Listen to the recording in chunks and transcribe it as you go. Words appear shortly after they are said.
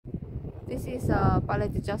This is Palais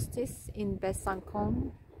de Justice in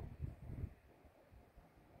Besancon.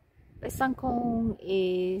 Besancon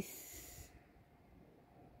is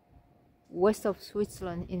west of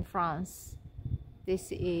Switzerland in France.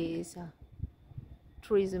 This is a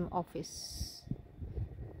tourism office,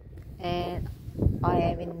 and I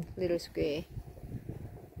am in Little Square.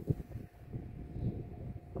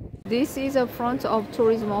 This is a front of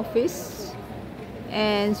tourism office,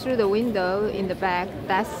 and through the window in the back,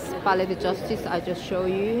 that's Palais de Justice I just showed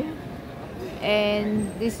you.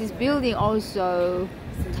 And this is building also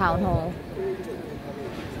town hall.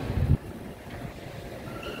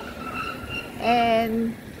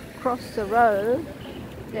 And across the road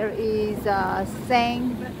there is a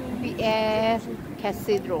Saint Pierre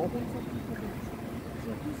Cathedral.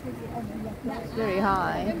 It's very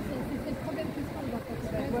high.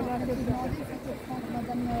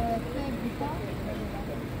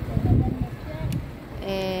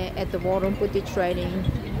 And at the bottom, put the train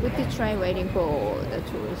waiting for the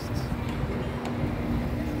tourists.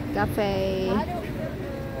 Cafe.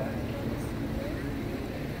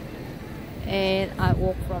 And I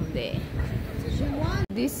walk from there.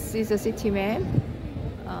 This is a city map.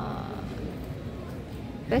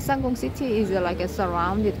 Besancon city is like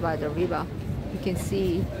surrounded by the river. You can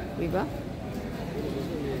see river.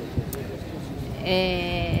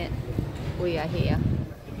 And we are here.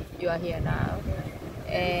 You are here now.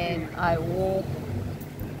 And I walk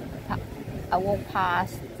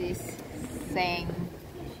past this Saint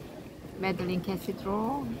Madeleine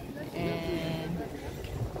Cathedral, and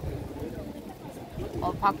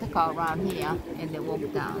I'll park the car around here and then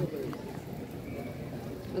walk down.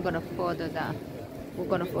 We're gonna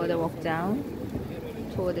further walk down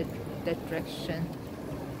toward that direction.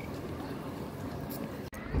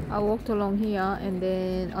 I walked along here, and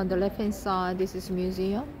then on the left hand side this is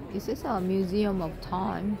museum. This is a museum of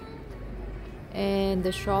time, and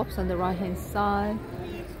the shops on the right hand side,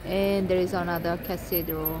 and there is another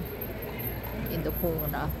cathedral in the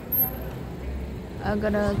corner. I'm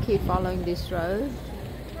gonna keep following this road.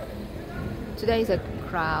 Today is a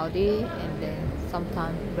cloudy and then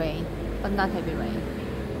sometimes rain, but not heavy rain.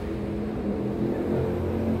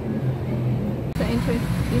 It's an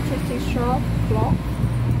interesting shop, clock,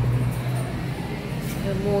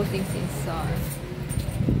 and more things inside.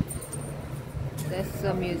 That's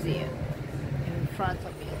a museum, in front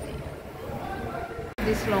of museum.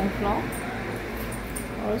 This long clock,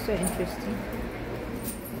 also interesting.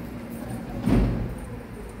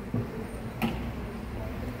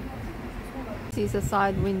 This is a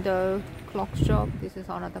side window clock shop. This is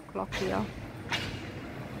another clock here.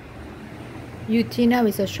 Utina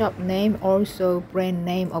is a shop name, also brand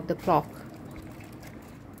name of the clock.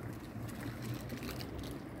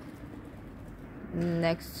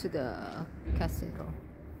 Next to the cathedral.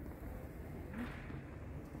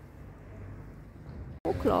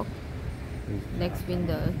 4 o'clock. Next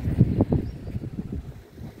window.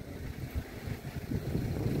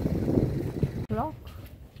 Clock.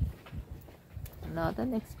 Another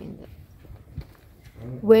next window.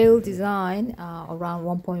 Well designed, around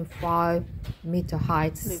 1.5 meter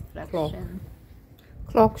height clock.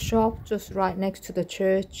 Clock shop just right next to the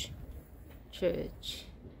church.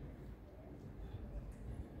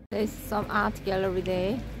 There's some art gallery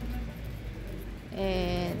there,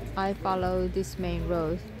 and I follow this main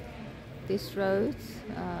road. This road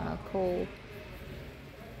called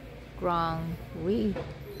Grand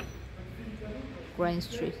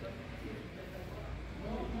Street.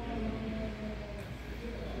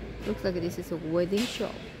 Looks like this is a wedding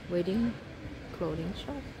shop, wedding clothing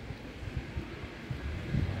shop.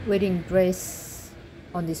 Wedding dress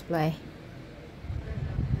on display.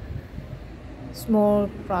 Small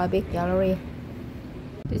private gallery.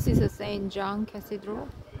 This is a St. John Cathedral,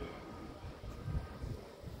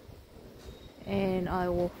 and I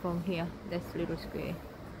walk from here. That's Little Square.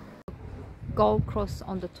 Gold cross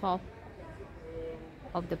on the top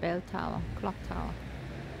of the bell tower, clock tower,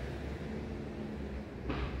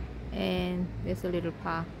 and there's a little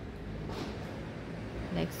park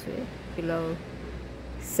next to it below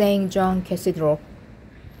St. John Cathedral.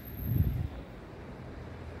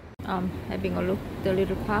 Having a look at the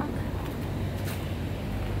little park.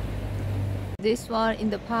 This one in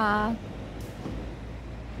the park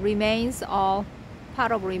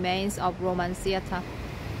part of remains of Roman theater.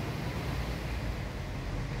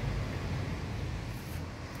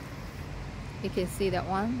 You can see that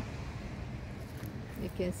one. You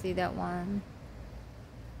can see that one.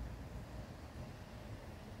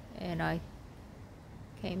 And I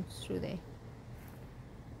came through there,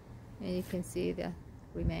 and you can see the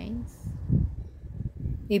remains.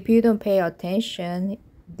 If you don't pay attention,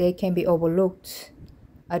 they can be overlooked.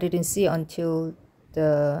 I didn't see until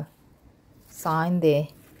the sign there.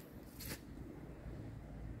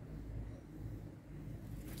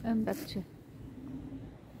 And back to,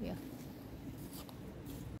 yeah.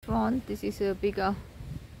 Front, this is a bigger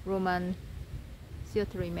Roman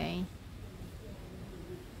theatre remain.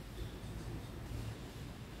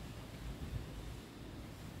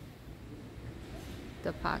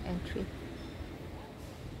 The park entry.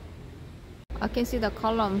 I can see the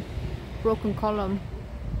column, broken column,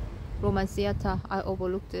 Roman theatre. I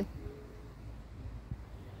overlooked it.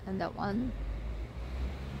 And that one.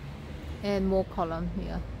 And more column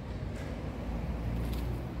here.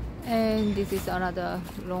 And this is another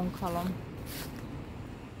long column.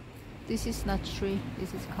 This is not tree,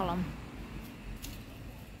 this is column.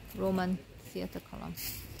 Roman theatre column.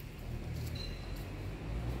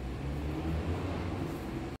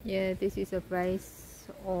 Yeah, this is a base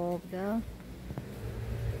of the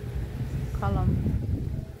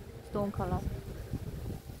column, stone column.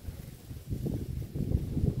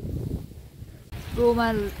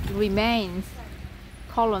 Roman remains,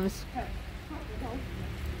 columns.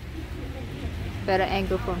 Better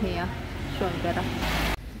angle from here, showing better.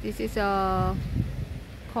 This is a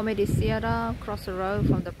comedy theater across the road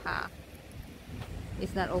from the park.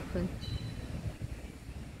 It's not open.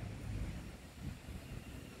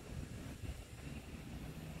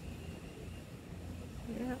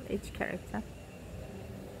 Yeah, each character.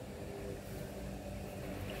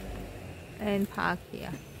 And park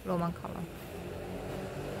here, Roman column.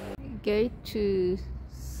 Gate to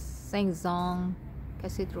Saint Jean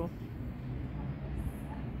Cathedral.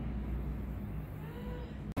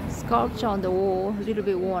 Sculpture on the wall, a little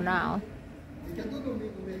bit worn out.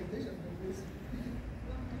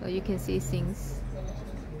 So you can see things.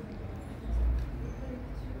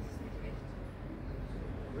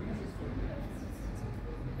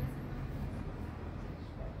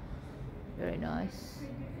 Very nice.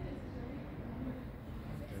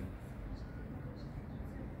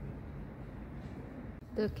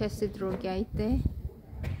 The cathedral gate there,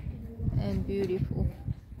 and beautiful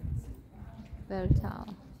bell tower.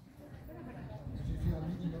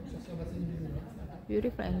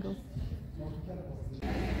 Beautiful angle.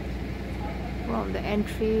 From the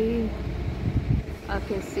entry, I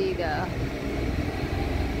can see the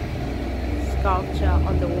sculpture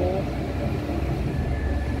on the wall.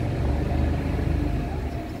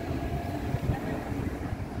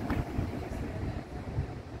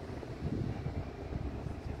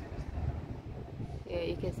 Yeah,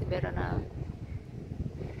 you can see better now.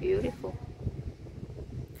 Beautiful.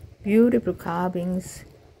 Beautiful carvings.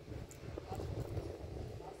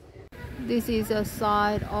 This is a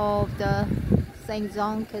side of the Saint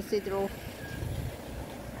Jean Cathedral,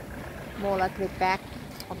 more like the back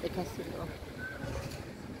of the cathedral.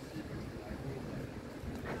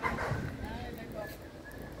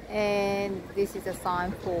 And this is a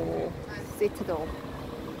sign for Citadel.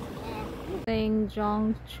 Saint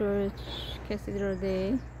John Church Cathedral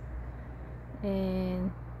there,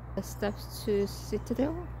 and the steps to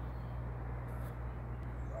Citadel.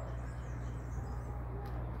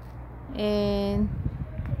 And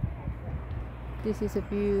this is a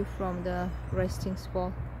view from the resting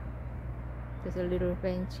spot. There's a little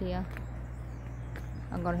bench here.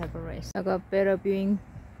 I'm gonna have a rest. I got better viewing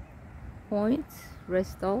points,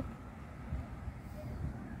 rest stop.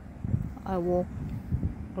 I walk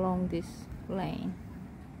along this lane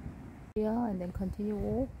here and then continue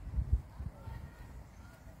walk.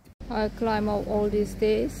 I climb up all these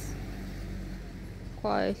stairs,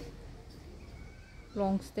 quite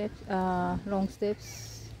long steps,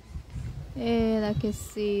 and I can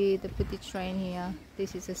see the pretty train here.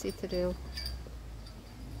 This is a citadel.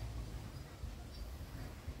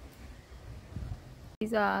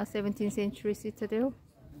 These are 17th century citadel.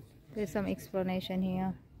 There's some explanation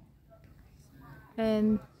here,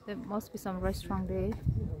 and there must be some restaurant there.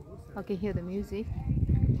 I can hear the music,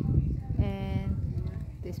 and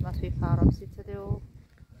this must be part of citadel.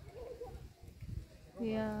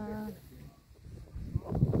 Yeah.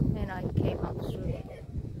 And I came up through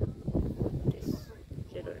this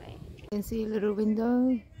little lane. You can see a little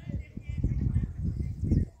window.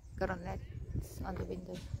 Got a net on the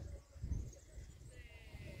window.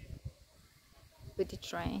 With the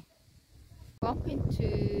train. Bump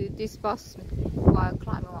into this bus while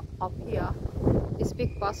climbing up here. This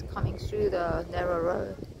big bus coming through the narrow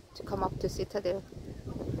road to come up to Citadel.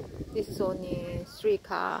 This is only 3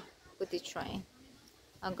 cars with the train.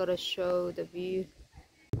 I'm gonna show the view.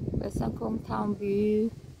 Besancon town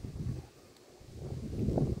view,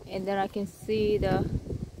 and then I can see the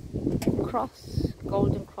cross,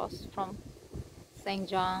 golden cross from Saint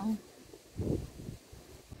John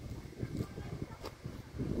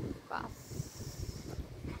bus.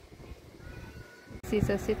 This is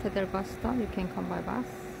a Citadel bus stop. You can come by bus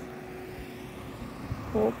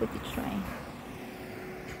or with the train.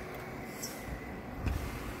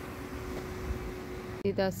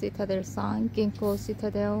 See the Citadel sign, Ginkgo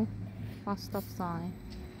Citadel bus stop sign.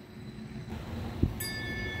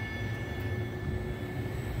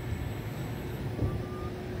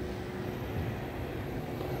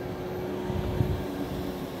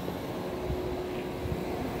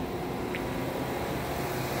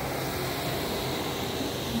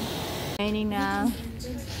 Raining now.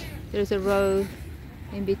 There's a road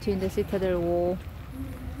in between the Citadel wall.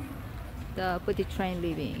 The Petit train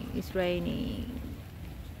leaving. It's raining.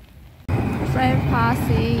 Train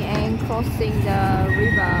passing and crossing the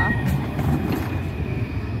river.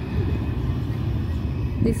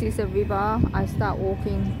 This is a river. I start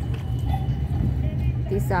walking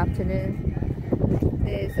this afternoon.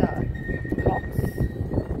 There's a rocks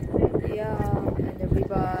here and the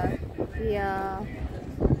river here.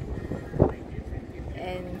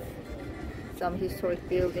 And some historic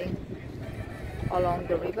building along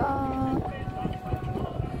the river.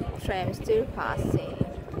 Tram still passing.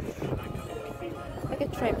 Like a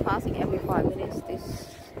train passing every 5 minutes.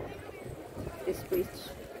 This bridge.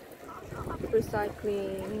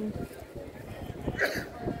 Recycling.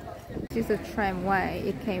 This is a tramway.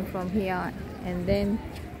 It came from here and then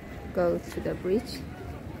go to the bridge.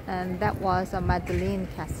 And that was a Madeleine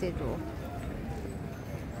Cathedral.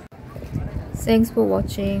 Thanks for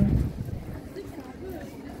watching.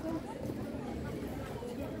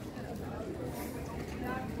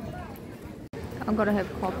 I'm gonna have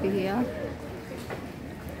coffee here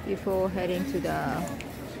before heading to the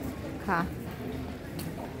car.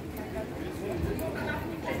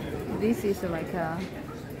 This is like a,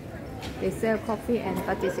 they sell coffee and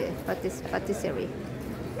patisserie.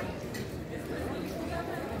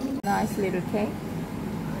 Nice little cake.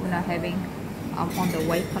 We're not having on the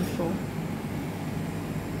weight control.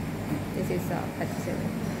 This is a patisserie.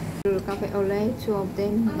 Cafe au lait, two of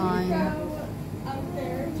them,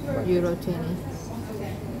 €9.20.